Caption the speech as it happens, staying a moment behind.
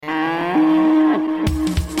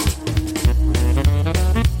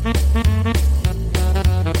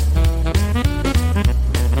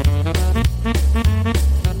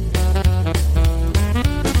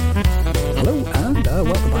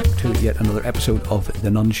episode of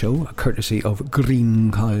The Nun Show, courtesy of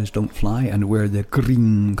Green Cows Don't Fly, and we're the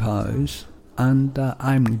Green Cows. And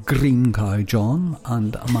I'm Green Cow John,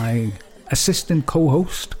 and my assistant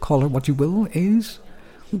co-host, call her what you will, is...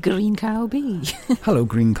 Green Cow B. Hello,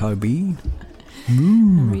 Green Cow B.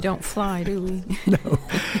 We don't fly, do we? No.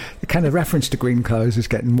 The kind of reference to green cows is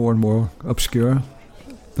getting more and more obscure.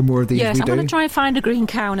 The more of these we do. Yes, I'm going to try and find a green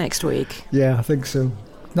cow next week. Yeah, I think so.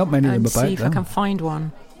 Not many of them about, see if I can find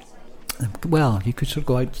one. Well, you could sort of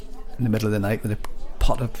go out in the middle of the night with a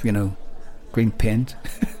pot of, green paint.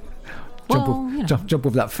 jump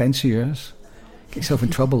over that fence of yours. Get yourself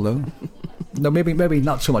in trouble, though. No, maybe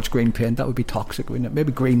not so much green paint. That would be toxic, wouldn't it?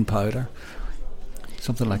 Maybe green powder.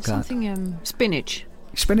 Something like that. Spinach.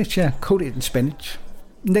 Spinach, yeah. Coat it in spinach.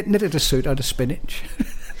 Knitted a suit out of spinach.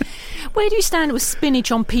 Where do you stand with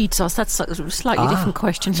spinach on pizzas? That's a slightly different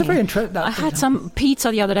question. It's a very interesting... I had some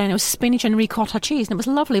pizza the other day and it was spinach and ricotta cheese and it was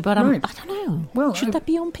lovely, but right. I don't know. Well, should that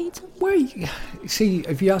be on pizza? Well, see,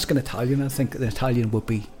 if you ask an Italian, I think the Italian would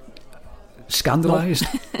be scandalised.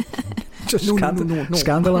 Just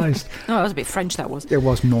scandalised. No, that was a bit French, that was. It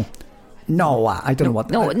was no. No, I don't know what...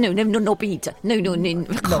 No pizza. No, I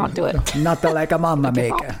can't do it. Not like a mama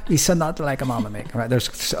maker. It's not like a mama maker. Right?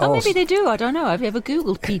 There's maybe they do, I don't know. Have you ever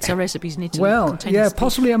Googled pizza recipes in Italy? Well, yeah,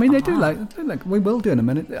 possibly. I mean, they do like we will do in a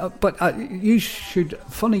minute. But you should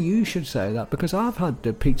say that, because I've had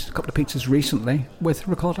a couple of pizzas recently with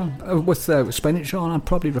ricotta, with spinach on, and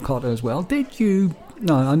probably ricotta as well. Did you...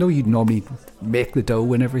 No, I know you'd normally make the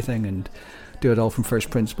dough and everything and do it all from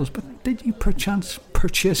first principles, but did you perchance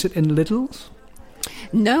purchase it in Lidl's?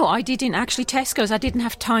 No, I did in actually Tesco's. I didn't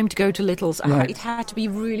have time to go to Lidl's. Right. It had to be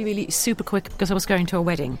really, really super quick because I was going to a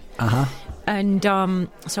wedding. And so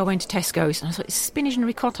I went to Tesco's and I thought, spinach and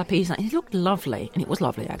ricotta pizza. And it looked lovely, and it was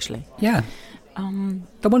lovely actually. Yeah.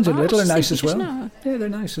 The ones in Lidl are nice as well. Yeah, they're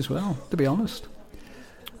nice as well, to be honest.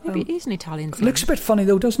 Maybe it is an Italian thing. It looks a bit funny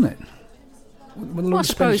though, doesn't it? Well, I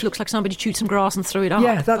suppose it looks like somebody chewed some grass and threw it up.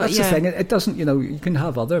 Yeah, that's the thing. It doesn't, you can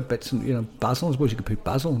have other bits, and basil. I suppose you could put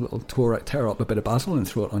basil, tear up a bit of basil and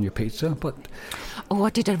throw it on your pizza. But I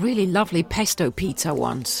did a really lovely pesto pizza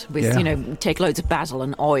once with, take loads of basil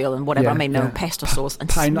and oil and whatever I made my own pesto sauce and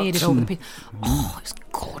smeared it over the pizza. Oh, it's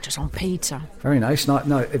gorgeous on pizza. Very nice.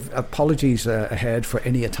 Now, apologies ahead for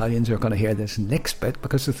any Italians who are going to hear this next bit,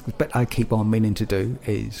 because the bit I keep on meaning to do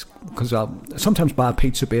is, because I'll sometimes buy a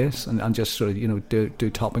pizza base and just sort of do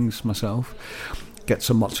toppings myself, get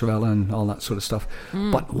some mozzarella and all that sort of stuff.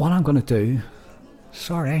 But what I'm going to do,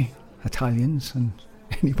 sorry, Italians and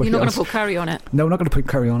anybody You're not else, going to put curry on it? No, I'm not going to put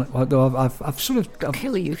curry on it. Although I'll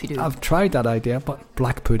kill you if you do. I've tried that idea, but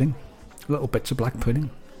black pudding, little bits of black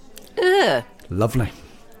pudding. Ugh. Lovely.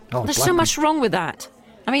 Oh, there's so much wrong with that.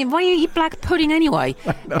 I mean, why do you eat black pudding anyway?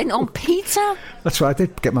 And on pizza? That's right. I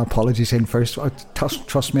did get my apologies in first.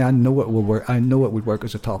 Trust me, I know it will work. I know it would work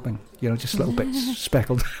as a topping. Just little bits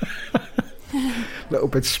speckled. Little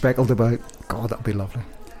bits speckled about. God, that would be lovely.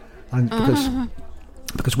 And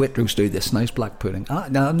because Waitrose do this nice black pudding.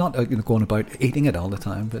 Now, I'm not going about eating it all the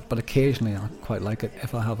time, but occasionally I quite like it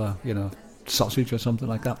if I have a sausage or something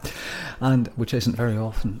like that, and which isn't very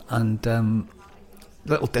often. And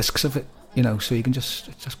little discs of it. So you can it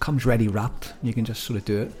just comes ready wrapped. You can just sort of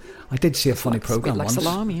do it. I did see a funny program once. It's a bit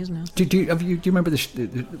like salami, isn't it? Do you remember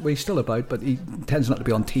well, he's still about, but he tends not to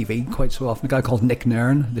be on TV quite so often. A guy called Nick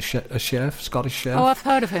Nairn, a chef, Scottish chef. Oh, I've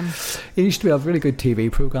heard of him. He used to have really good TV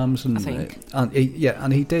programs, and I think.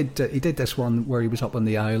 And he did this one where he was up on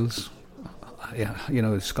the Isles,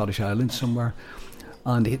 the Scottish Islands somewhere,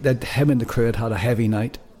 and him and the crew had a heavy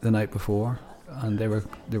night the night before, and they were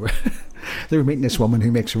they were meeting this woman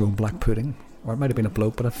who makes her own black pudding, or it might have been a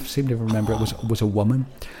bloke, but I seem to remember it was a woman.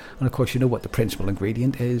 And of course, you know what the principal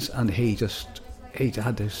ingredient is, and he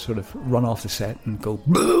had to sort of run off the set and go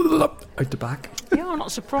out the back. Yeah, I'm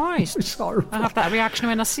not surprised. It's horrible. I have that reaction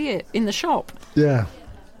when I see it in the shop. Yeah.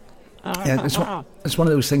 It's one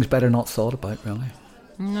of those things better not thought about, really.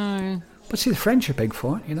 No. But see, the French are big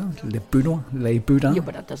for it, le boudin. Yeah,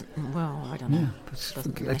 but that doesn't. Well, I don't know. Yeah, it's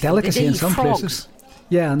a delicacy in some places.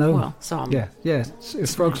 Yeah, I know. Well, some. Yeah.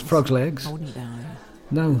 It's frogs' legs. I wouldn't eat that.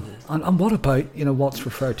 No. And what about, what's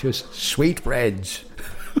referred to as sweetbreads?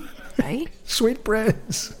 Hey?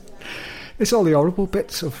 Sweetbreads. It's all the horrible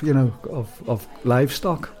bits of, of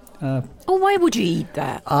livestock. Why would you eat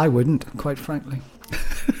that? I wouldn't, quite frankly.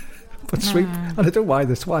 But sweet, and I don't know why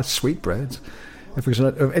it's sweetbreads. If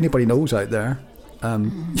anybody knows out there,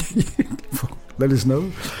 let us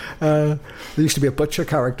know. There used to be a butcher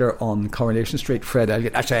character on Coronation Street, Fred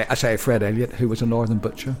Elliott. I say Fred Elliott, who was a northern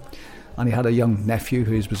butcher, and he had a young nephew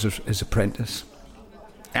who was his apprentice.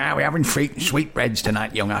 we're having sweetbreads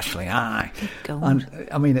tonight, young Ashley. Aye. And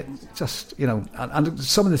I mean, it just, and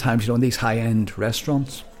some of the times, in these high-end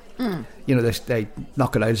restaurants, they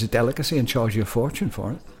knock it out as a delicacy and charge you a fortune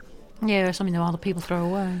for it. Yeah, or something that other people throw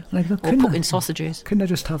away. Or put in sausages. Couldn't I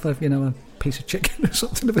just have a piece of chicken or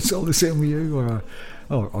something if it's all the same with you, or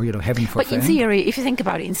heaven for But in theory, if you think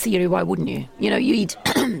about it, in theory, why wouldn't you? You eat,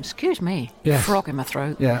 excuse me, frog in my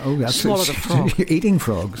throat. Yeah, that's swallow the frog. You're eating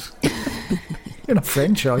frogs. You're not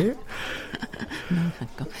French, are you? No,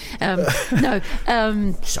 thank God.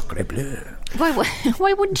 No. Sacre bleu.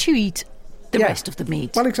 Why wouldn't you eat the rest of the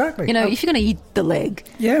meat? Well, exactly. If you're going to eat the leg.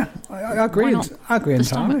 Yeah, I agree. I agree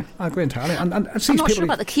entirely. And I'm not sure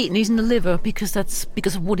about the kidneys and the liver because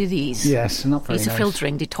of what it is. Yes, not very nice. It's a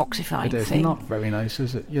filtering, detoxifying thing. It is thing. not very nice,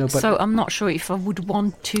 is it? So I'm not sure if I would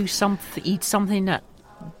want to eat something that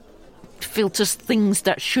filters things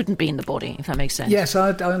that shouldn't be in the body, if that makes sense. Yes, I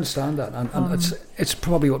understand that, and it's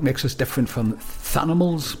probably what makes us different from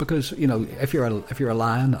animals, because if you're a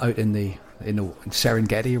lion out in the in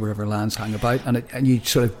Serengeti or wherever lions hang about, and you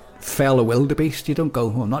sort of fell a wildebeest, you don't go,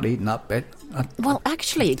 I'm not eating that bit. Well,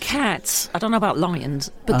 actually, cats, I don't know about lions,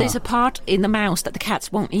 but there's a part in the mouse that the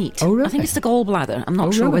cats won't eat. Oh, really? I think it's the gallbladder. I'm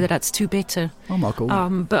not sure whether that's too bitter. Oh, my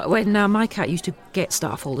God. But when my cat used to get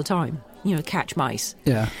stuff all the time, catch mice.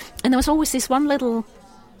 Yeah. And there was always this little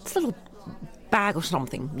bag or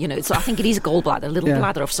something, I think it is a gallbladder, a little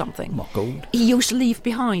bladder of something. Not gold. He used to leave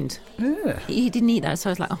behind. Yeah. He didn't eat that, so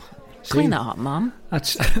I was like, clean that up, Mum.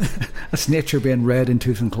 That's nature being red in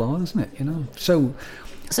tooth and claw, isn't it? So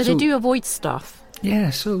they do avoid stuff. Yeah,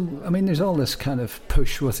 so I mean, there's all this kind of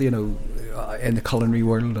push with in the culinary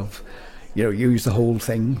world of use the whole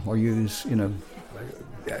thing, or use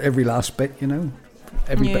every last bit,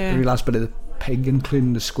 every last bit of the pig,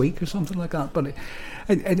 including the squeak or something like that. But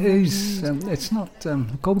it is it's not.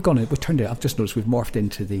 We turned it. I've just noticed we've morphed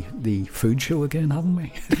into the food show again, haven't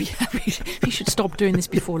we? Yeah, we should stop doing this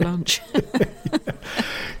before lunch. Yeah.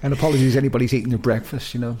 And apologies, anybody's eating their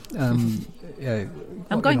breakfast. I'm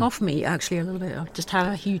going off meat actually a little bit. I just have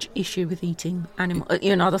a huge issue with eating animal,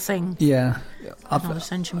 other things. Yeah,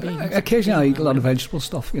 occasionally I eat a lot of vegetable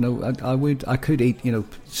stuff. I could eat.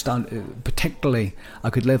 Particularly I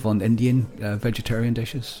could live on Indian vegetarian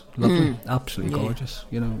dishes. Lovely, absolutely gorgeous.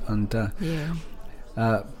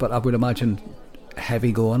 But I would imagine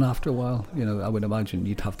heavy going after a while. I would imagine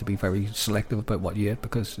you'd have to be very selective about what you eat,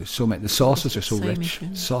 because there's so many. The sauces are so rich.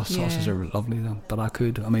 Sauces are lovely though. But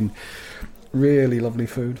I mean, really lovely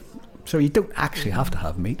food. So you don't actually have to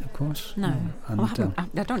have meat, of course. No,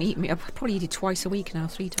 I don't eat meat. I probably eat it twice a week now,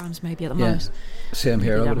 3 times maybe at the most. Same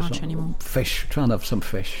here. Not much anymore. Fish, try and have some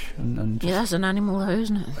fish. And that's an animal though,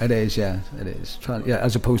 isn't it? It is, yeah, it is.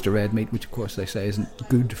 As opposed to red meat, which of course they say isn't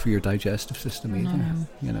good for your digestive system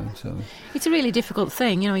either. So it's a really difficult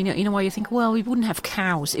thing. You know why you think, well, we wouldn't have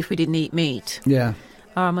cows if we didn't eat meat. Yeah.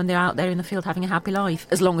 And they're out there in the field having a happy life,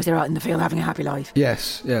 as long as they're out in the field having a happy life.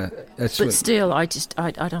 Yes, yeah. But still, I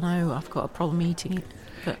don't know, I've got a problem eating it.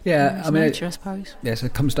 But yeah, I mean, nature, I suppose. Yes,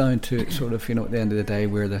 it comes down to sort of, at the end of the day,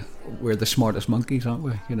 we're the smartest monkeys, aren't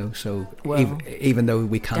we? So even though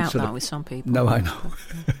we can't doubt sort that of, with some people. No, I know.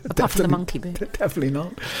 Apart from the monkey bit. Definitely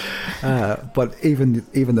not. But even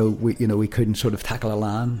though we couldn't sort of tackle a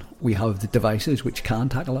lion, we have the devices which can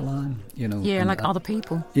tackle a lion. Yeah, like other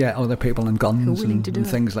people. Yeah, other people and guns and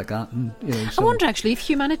things like that. And, I wonder actually if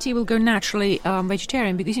humanity will go naturally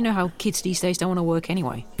vegetarian, because you know how kids these days don't want to work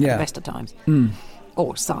anyway. At the best of times.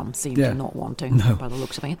 Or some seem to not want to, by the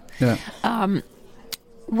looks of it. Yeah.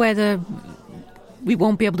 Whether we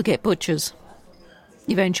won't be able to get butchers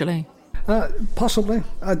eventually. Possibly.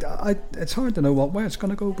 It's hard to know what way it's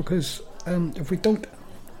going to go, because if we don't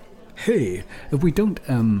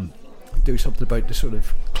do something about the sort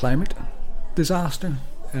of climate disaster,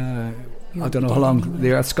 I don't know how long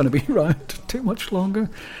the Earth's going to be around. Too much longer.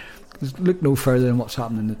 Look no further than what's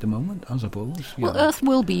happening at the moment, I suppose. Well, Earth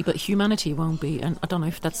will be, but humanity won't be, and I don't know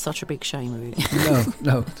if that's such a big shame, really.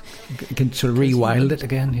 No. You can sort of rewild it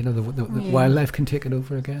again. The wildlife can take it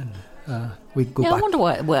over again. We go back. I wonder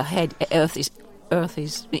where Earth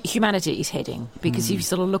is. Humanity is heading, because if you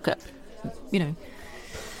sort of look at, AI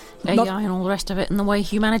and all the rest of it, and the way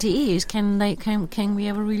humanity is, can we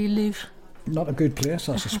ever really live? Not a good place,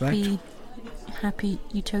 I suspect. Happy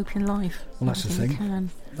utopian life. Well, that's the thing.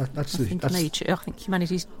 That's nature. I think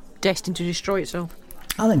humanity's destined to destroy itself.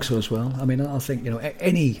 I think so as well. I mean, I think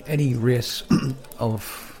any race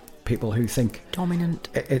of people who think dominant,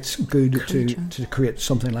 it's good to create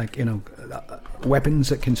something like weapons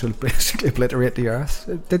that can sort of basically obliterate the Earth.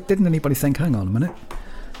 Didn't anybody think, hang on a minute,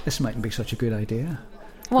 this mightn't be such a good idea?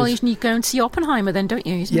 Well, you need to go and see Oppenheimer then, don't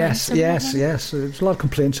you? Yes. There's a lot of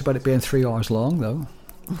complaints about it being 3 hours long, though.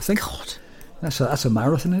 I think God. That's a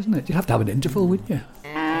marathon, isn't it? You'd have to have an interval, wouldn't you?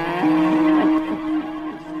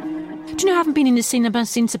 Do you know, I haven't been in the cinema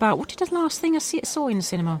since about... What did the last thing I saw in the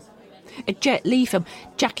cinema? A Jet Li film.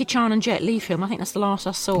 Jackie Chan and Jet Li film. I think that's the last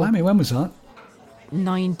I saw. Blimey, when was that?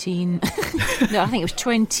 19... No, I think it was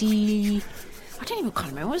 20... I don't even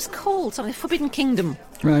remember what it's called. Something Forbidden Kingdom.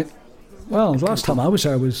 Right. Well, the last time I was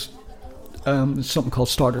there was something called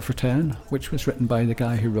Starter for 10, which was written by the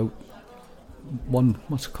guy who wrote one...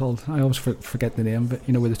 What's it called? I always forget the name of it.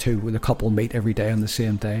 You know, where the couple meet every day on the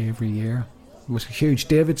same day every year. It was a huge...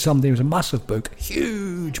 David something. It was a massive book.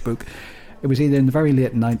 Huge book. It was either in the very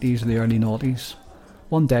late 90s or the early 90s.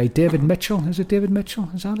 One Day. David Mitchell. Is it David Mitchell?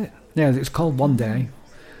 Is that it? Yeah, it's called One Day.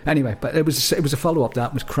 Anyway, but it was a follow-up.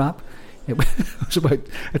 That was crap. It was about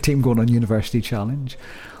a team going on University Challenge.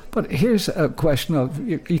 But here's a question of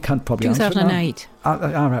you can't probably answer 2008. All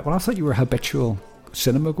right. Well, I thought you were a habitual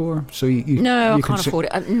cinema goer, so you no, you I can't afford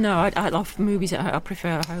it. No, I love movies. I prefer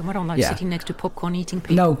at home. I don't like sitting next to popcorn eating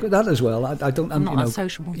people. No, that as well. I don't. I'm not that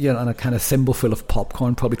sociable. Yeah, and a kind of thimble full of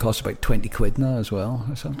popcorn probably costs about 20 quid now as well.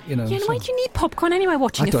 So, Yeah, why do you need popcorn anyway?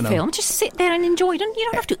 Watching a film, just sit there and enjoy it. You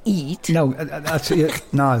don't have to eat. No,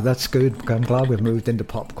 that's good. I'm glad we've moved into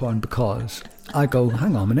popcorn because I go,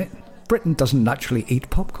 hang on a minute. Britain doesn't naturally eat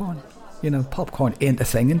popcorn. Popcorn ain't a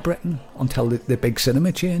thing in Britain until the big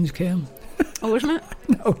cinema chains came. Oh, isn't it?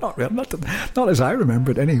 No, not really. Not as I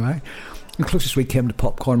remember it, anyway. The closest we came to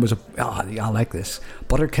popcorn was I like this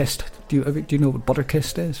Butterkist. Do you know what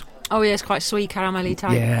Butterkist is? Oh yeah, it's quite sweet, caramelly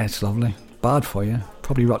type. Yeah, it's lovely. Bad for you.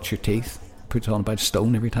 Probably rots your teeth. Puts on about a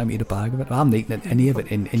stone every time you eat a bag of it. I haven't eaten any of it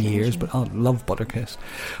in years, but I love Butterkist.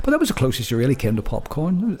 But that was the closest you really came to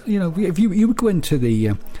popcorn. If you would go into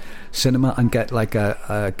the cinema and get like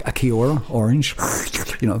a Kiora orange,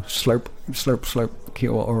 slurp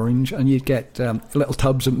Kiora orange, and you'd get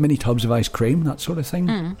mini tubs of ice cream, that sort of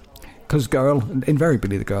thing. Because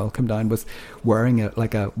invariably the girl come down with wearing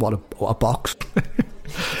a box.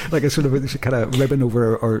 Like a sort of a kind of ribbon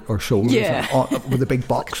over her shoulders, with a big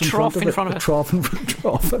box in front of her. Trough,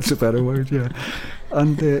 that's a better word, yeah.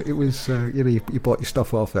 And it was, you bought your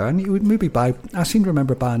stuff off there, and you would maybe buy. I seem to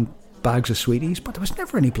remember buying bags of sweeties, but there was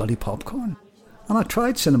never any bloody popcorn. And I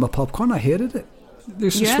tried cinema popcorn, I hated it.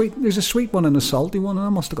 There's a sweet one and a salty one, and I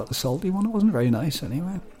must have got the salty one. It wasn't very nice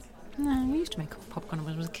anyway. No, we used to make popcorn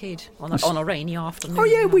when I was a kid on a rainy afternoon. Oh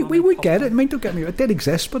yeah, we would get it. I mean, don't get me wrong, it did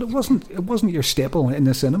exist, but it wasn't your staple in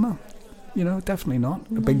the cinema. Definitely not.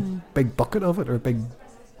 A big bucket of it, or a big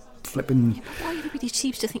flipping. Yeah, why everybody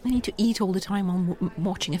seems to think they need to eat all the time on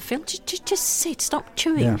watching a film? Just sit, stop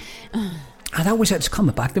chewing. Yeah. And it's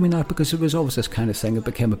coming back to me now because it was always this kind of thing. It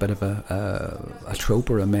became a bit of a trope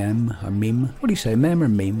or a meme. What do you say, meme or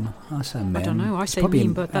meme? I say meme. I don't know. I say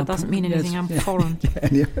meme, but that doesn't mean anything. I'm foreign.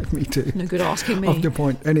 Yeah, me too. No good asking me. Off the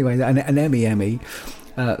point. Anyway, an Emmy,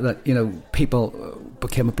 that people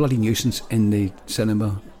became a bloody nuisance in the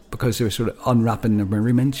cinema because they were sort of unwrapping their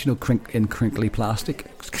memory mints, in crinkly plastic,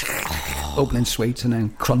 opening sweets and then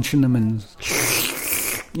crunching them and.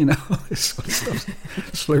 This sort of stuff,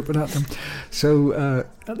 slurping at them. So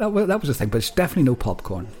that was a thing, but it's definitely no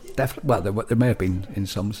popcorn. Well, there may have been in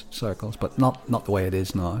some circles, but not the way it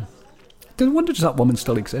is now. I wonder, does that woman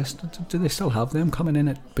still exist? Do they still have them coming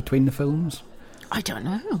in between the films? I don't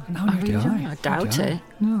know. I really don't. I doubt it.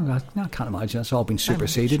 No, I can't imagine. It's all been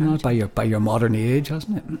superseded now by your modern age,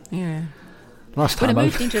 hasn't it? Yeah. Last time when I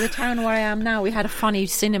moved into the town where I am now, we had a funny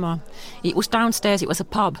cinema. It was downstairs. It was a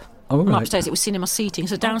pub. Oh, right. Upstairs it was cinema seating.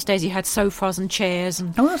 So downstairs you had sofas and chairs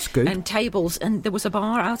and that's good. And tables, and there was a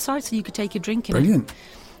bar outside so you could take your drink in. Brilliant.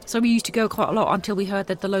 So we used to go quite a lot until we heard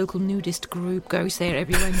that the local nudist group goes there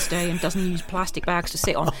every Wednesday and doesn't use plastic bags to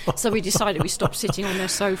sit on. So we decided we stopped sitting on their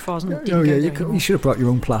sofas and didn't go there you should have brought your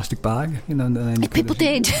own plastic bag. And then people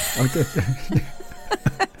did.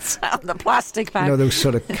 On the plastic bag. Those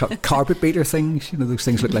sort of carpet beater things. Those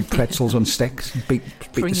things look like pretzels on sticks. Beat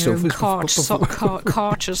the sofas.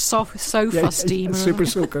 Karcher's sofa steamer. Super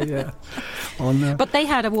soaker, yeah. But they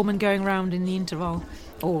had a woman going around in the interval,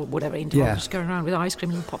 or whatever interval, just going around with ice cream,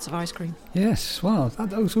 little pots of ice cream. Yes, well,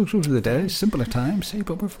 those were the days, simpler times. See,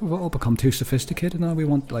 but we've all become too sophisticated now. We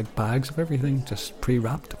want like bags of everything, just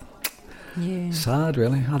pre-wrapped. Yeah. Sad,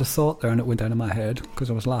 really. I had a thought there and it went down in my head because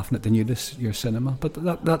I was laughing at the nudist your cinema. But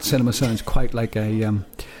that cinema sounds quite like a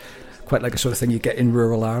sort of thing you get in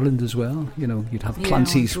rural Ireland as well. You'd have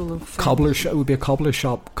Clancy's cobbler shop. It would be a cobbler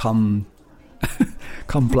shop come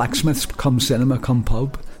blacksmiths, come cinema, come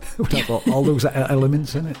pub. It would have all those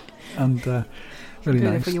elements in it. And Really Go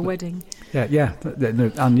there nice. for your wedding. Yeah.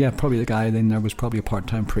 And yeah, probably the guy then there was probably a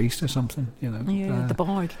part-time priest or something, you know. Yeah, the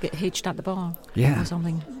bar. You could get hitched at the bar. Yeah. Or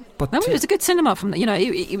something. But No, it was a good cinema.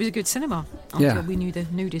 It was a good cinema until Yeah. we knew the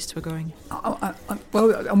nudists were going.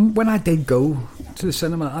 when I did go to the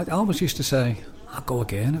cinema, I always used to say, I'll go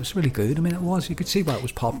again. It was really good. I mean, it was. You could see why it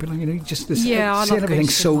was popular. You know, just this, Yeah, I love seeing going everything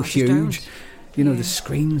to so cinema, I just don't. huge. You know, Yeah. the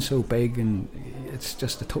screen's so big, and it's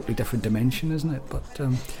just a totally different dimension, isn't it? But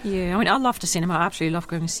Yeah, I mean, I love the cinema. I absolutely love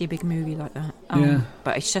going to see a big movie like that. Yeah.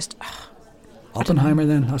 But it's just... Oppenheimer,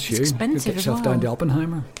 then that's It's you. expensive You get as yourself down to well.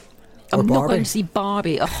 Oppenheimer. Or I'm not Barbie. going to see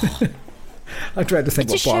Barbie. Oh, I tried to it think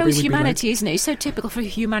what just Barbie shows would humanity, isn't it? It's so typical for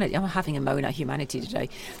humanity. I'm having a moan at humanity today.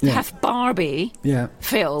 To Yeah. have Barbie be like.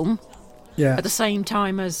 film Yeah. at the same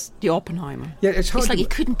time as the Oppenheimer. Yeah, it's hard It's like to- you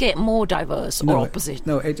couldn't get more diverse or opposite.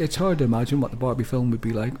 No, it's hard to imagine what the Barbie film would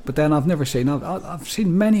be like. But then I've never seen. I've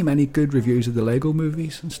seen many good reviews of the Lego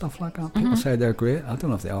movies and stuff like that. People say they're great. I don't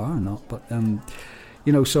know if they are or not, but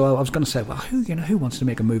you know. So I was going to say, well, who wants to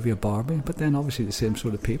make a movie of Barbie? But then obviously the same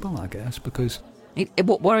sort of people, I guess, because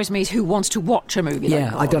What worries me is who wants to watch a movie like yeah,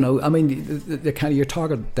 Barbie. I don't know. I mean, the kind of your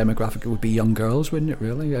target demographic would be young girls, wouldn't it?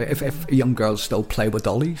 Really, if young girls still play with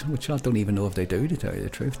dollies, which I don't even know if they do. To tell you the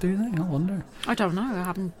truth, do they? I wonder. I don't know. I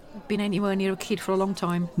haven't been anywhere near a kid for a long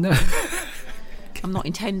time. No. I'm not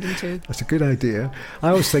intending to. That's a good idea. I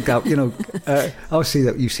always think that, you know, I always see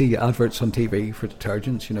that you see adverts on TV for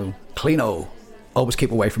detergents, you know, Cleano, always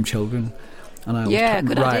keep away from children. And I always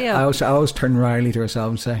Good idea. I always turn Riley to herself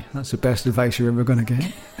and say, that's the best advice you're ever going to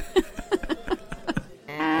get.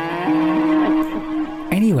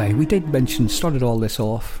 Anyway, we did started all this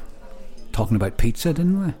off talking about pizza,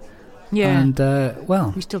 didn't we? Yeah. And,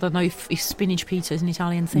 well, We still don't know if spinach pizza is an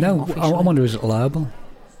Italian thing. no, I officially. wonder is it allowable?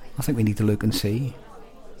 I think we need to look and see.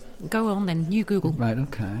 Go on then, you Google. Right,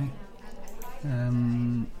 okay.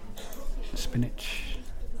 Spinach.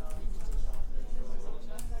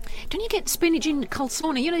 Don't you get spinach in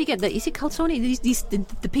calzone? You know, you get is it calzone?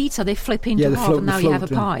 The pizza they flip into Yeah, the half, float- and the now you have a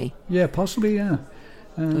float, yeah. pie. Yeah, possibly, yeah.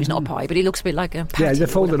 Well, it's not a pie, but it looks a bit like a patty. Yeah, they or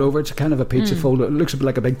fold it whatever. over. It's a kind of a pizza folder. It looks a bit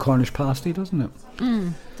like a big Cornish pasty, doesn't it?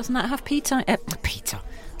 Doesn't that have pizza? Pizza.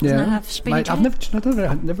 Doesn't that have spinach? I've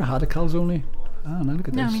never had a calzone. Oh, no, look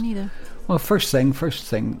at No, this. me neither. Well, first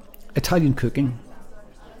thing, Italian cooking.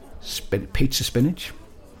 Pizza spinach.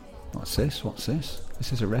 What's this?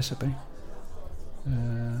 This is a recipe.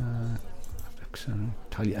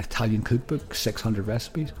 Italian cookbook, 600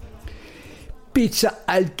 recipes. Pizza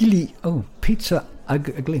ugly. Oh, pizza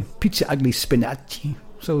ugly spinacci.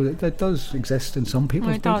 So that does exist in some people's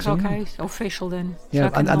Well, it does. books. Okay, it's official then. Yeah,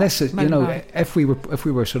 So I and cannot this is, you moan know, about it. if we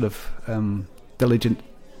were sort of diligent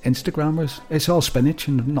Instagrammers, it's all spinach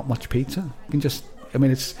and not much pizza. You can just, I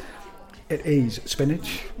mean, it is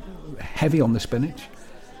spinach, heavy on the spinach.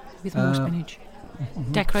 with more spinach.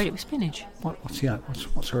 Decorate it with spinach. What's her Does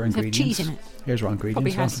it have ingredients? cheese in it? Here's our ingredients.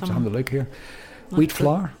 Probably has Let's some- have a look here. Wheat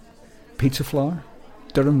flour, pizza flour,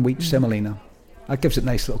 durum wheat semolina. That gives it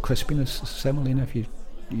nice little crispiness. Semolina, if you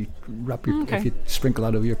wrap your, if you sprinkle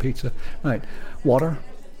that over your pizza. Right, water.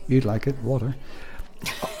 You'd like it. Water.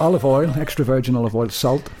 Olive oil, extra virgin olive oil,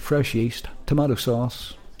 salt, fresh yeast, tomato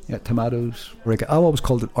sauce. Yeah, tomatoes. I always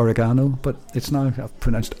called it oregano, but it's now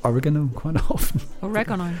pronounced oregano quite often.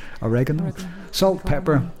 Oregano. Salt,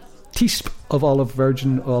 pepper, teaspoon of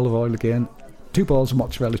virgin olive oil again, 2 balls of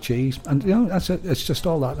mozzarella cheese, and you know that's it. It's just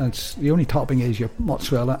all that. And it's the only topping is your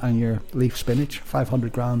mozzarella and your leaf spinach,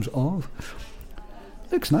 500 grams of.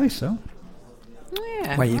 Looks nice, though.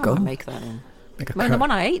 Yeah. Where you go. I'll make that in. Make a Well, the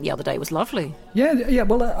one I ate the other day was lovely. Yeah.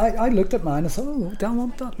 Well, I looked at mine. I thought, oh,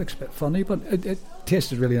 damn, that looks a bit funny, but it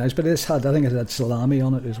tasted really nice. But I think it had salami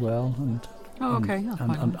on it as well, and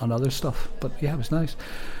and other stuff. But yeah, it was nice.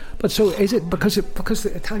 But so is it because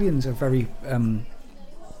the Italians are very,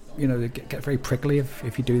 you know, they get very prickly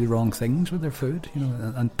if you do the wrong things with their food, you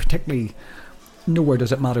know, and particularly nowhere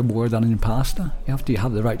does it matter more than in pasta. You have to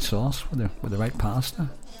have the right sauce with the right pasta.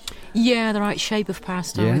 Yeah, the right shape of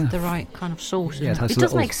pasta with the right kind of sauce. Yeah, it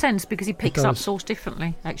does make sense because he picks up sauce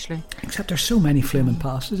differently, actually. Except there's so many flaming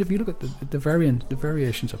pastas. If you look at the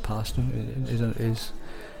variations of pasta,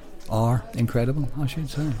 are incredible, I should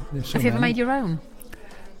say. Have you ever made your own?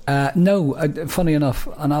 No, funny enough,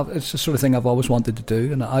 and it's the sort of thing I've always wanted to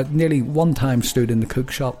do. And I nearly one time stood in the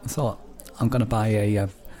cook shop and thought, I'm going to buy a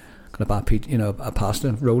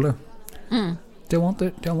pasta roller. Do you want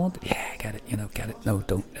it? Yeah, get it. Get it. No,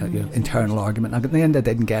 don't. Internal argument. And at the end, I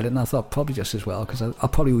didn't get it, and I thought probably just as well because I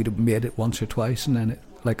probably would have made it once or twice, and then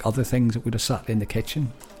like other things, it would have sat in the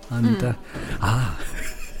kitchen. And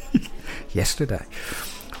yesterday,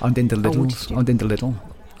 I went into Lidl.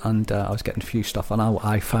 and I was getting a few stuff, and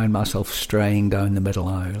I found myself straying down the middle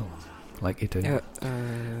aisle, like you do,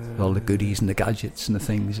 with all the goodies and the gadgets and the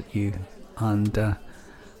things that you, and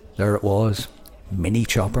there it was, mini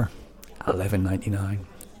chopper, $11.99.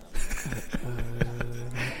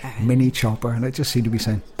 Mini chopper, and it just seemed to be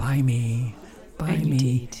saying, buy me,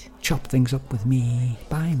 chop things up with me,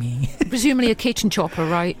 buy me. Presumably a kitchen chopper,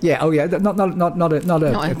 right? Yeah, oh yeah, not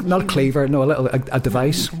a cleaver, no, a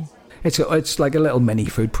device. Okay. It's like a little mini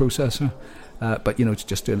food processor, but it's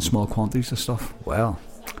just doing small quantities of stuff. Well,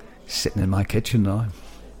 sitting in my kitchen now.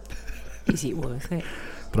 Is it worth it?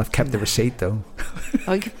 But I've kept the receipt though.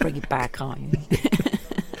 Oh, you can bring it back, can't you?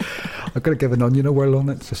 I've got to give an onion a whirl on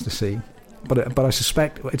it just to see. But I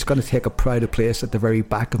suspect it's going to take a prouder place at the very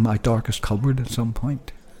back of my darkest cupboard at some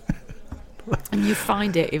point. And you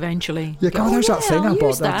find it eventually. Yeah, there's that thing I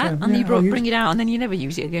bought that time. And you bring it out, and then you never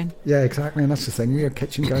use it again. Yeah, exactly, and that's the thing. Your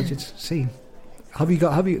kitchen gadgets. See, have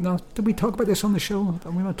you? No, did we talk about this on the show?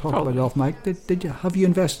 We might talk about it off mic. Did you? Have you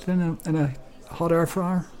invested in a hot air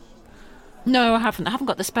fryer? No, I haven't. I haven't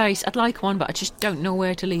got the space. I'd like one, but I just don't know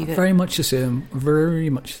where to leave it. Very much the same. Very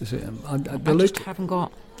much the same. I just haven't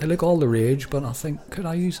got. They look all the rage, but I think, could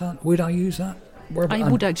I use that? Would I use that? I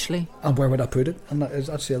would actually. And where would I put it? And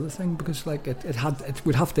that's the other thing, because like it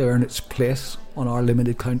would have to earn its place on our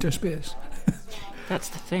limited counter space. That's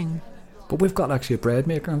the thing. But we've got actually a bread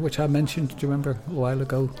maker, which I mentioned, do you remember, a while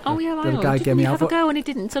ago? Oh yeah, the guy gave me have a go and it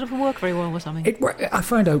didn't sort of work very well or something? I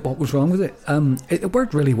found out what was wrong with it. It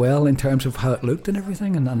worked really well in terms of how it looked and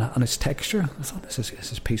everything, and its texture. I thought, this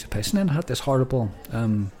is a piece of piss. And then it had this horrible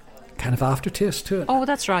kind of aftertaste to it. Oh,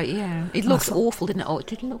 that's right, yeah. It looked awful, didn't it? Oh,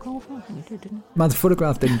 did it look awful? I think it did, didn't it? Man, the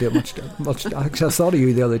photograph didn't do much. Actually, I thought of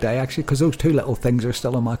you the other day, actually, because those two little things are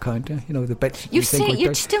still on my counter. The bits you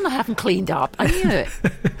still haven't cleaned up. I knew it.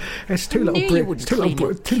 It's two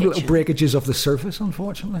little breakages of the surface,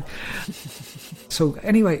 unfortunately. So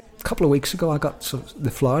anyway, a couple of weeks ago, I got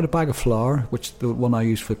the bag of flour, which the one I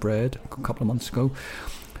used for bread a couple of months ago,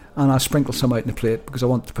 and I sprinkled some out in the plate because I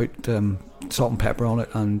wanted to put salt and pepper on it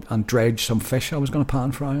and dredge some fish I was going to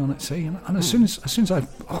pan fry on it. See, and as soon as it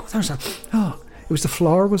was the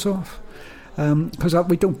flour was off, because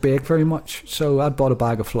we don't bake very much. So I bought a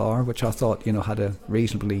bag of flour, which I thought had a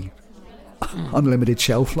reasonably unlimited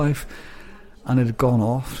shelf life, and it had gone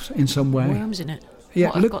off in some way. Worms in it.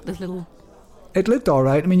 Yeah, I've got this little. It looked all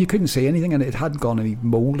right. I mean, you couldn't see anything, and it hadn't gone any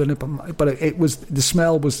mould in it. But it was the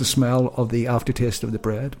smell of the aftertaste of the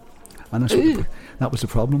bread, and that was the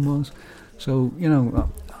problem was. So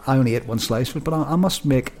I only ate one slice of it, but I must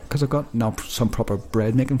make, because I've got now some proper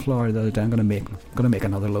bread making flour the other day. I'm going to make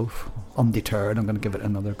another loaf. Undeterred, I'm going to give it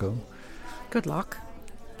another go. Good luck.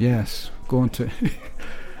 Yes, going to.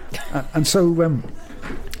 And so,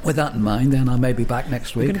 with that in mind, then I may be back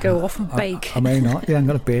next week. You're going to go off and bake. I may not. Yeah, I'm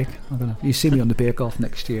going to bake. You see me on the bake-off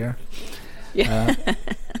next year. Yeah.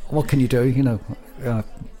 What can you do?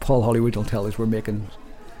 Paul Hollywood will tell us we're making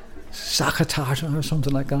Sakatata or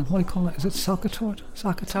something like that. What do you call it? Is it Sakatort?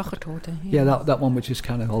 Sakatort. Yeah, that one which is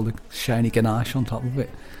kind of all the shiny ganache on top of it.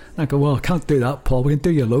 And I go, well, I can't do that, Paul. We can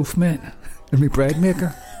do your loaf, mate. And my bread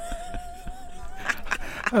maker.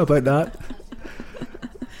 How about that?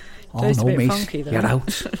 Oh no, mate, funky, you're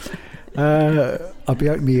out. I'll be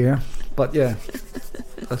out in the air. But yeah,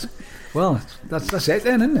 that's it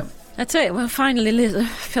then, isn't it? That's it. Well, finally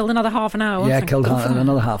filled another half an hour. Yeah, killed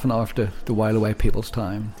another half an hour to while away people's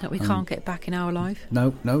time. That we can't get back in our life.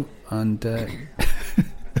 No. And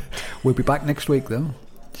we'll be back next week, though.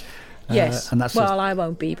 Yes. And that's I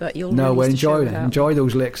won't be, but you'll. No, well, enjoy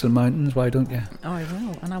those lakes and mountains. Why don't you? I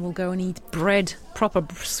will, and I will go and eat bread, proper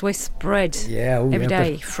Swiss bread. Yeah, every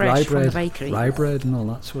day, fresh from the bakery. Rye bread and all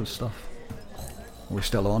that sort of stuff. We're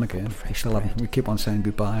still on again. We keep on saying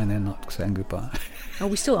goodbye and then not saying goodbye. Oh,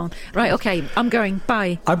 we're still on. Right, okay, I'm going.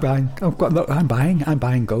 Bye. I'm buying. I'm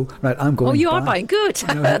buying. Go. Right, I'm going. Oh, you are buying. Good.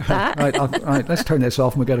 Right, let's turn this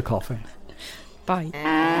off and we'll get a coffee.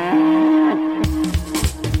 Bye.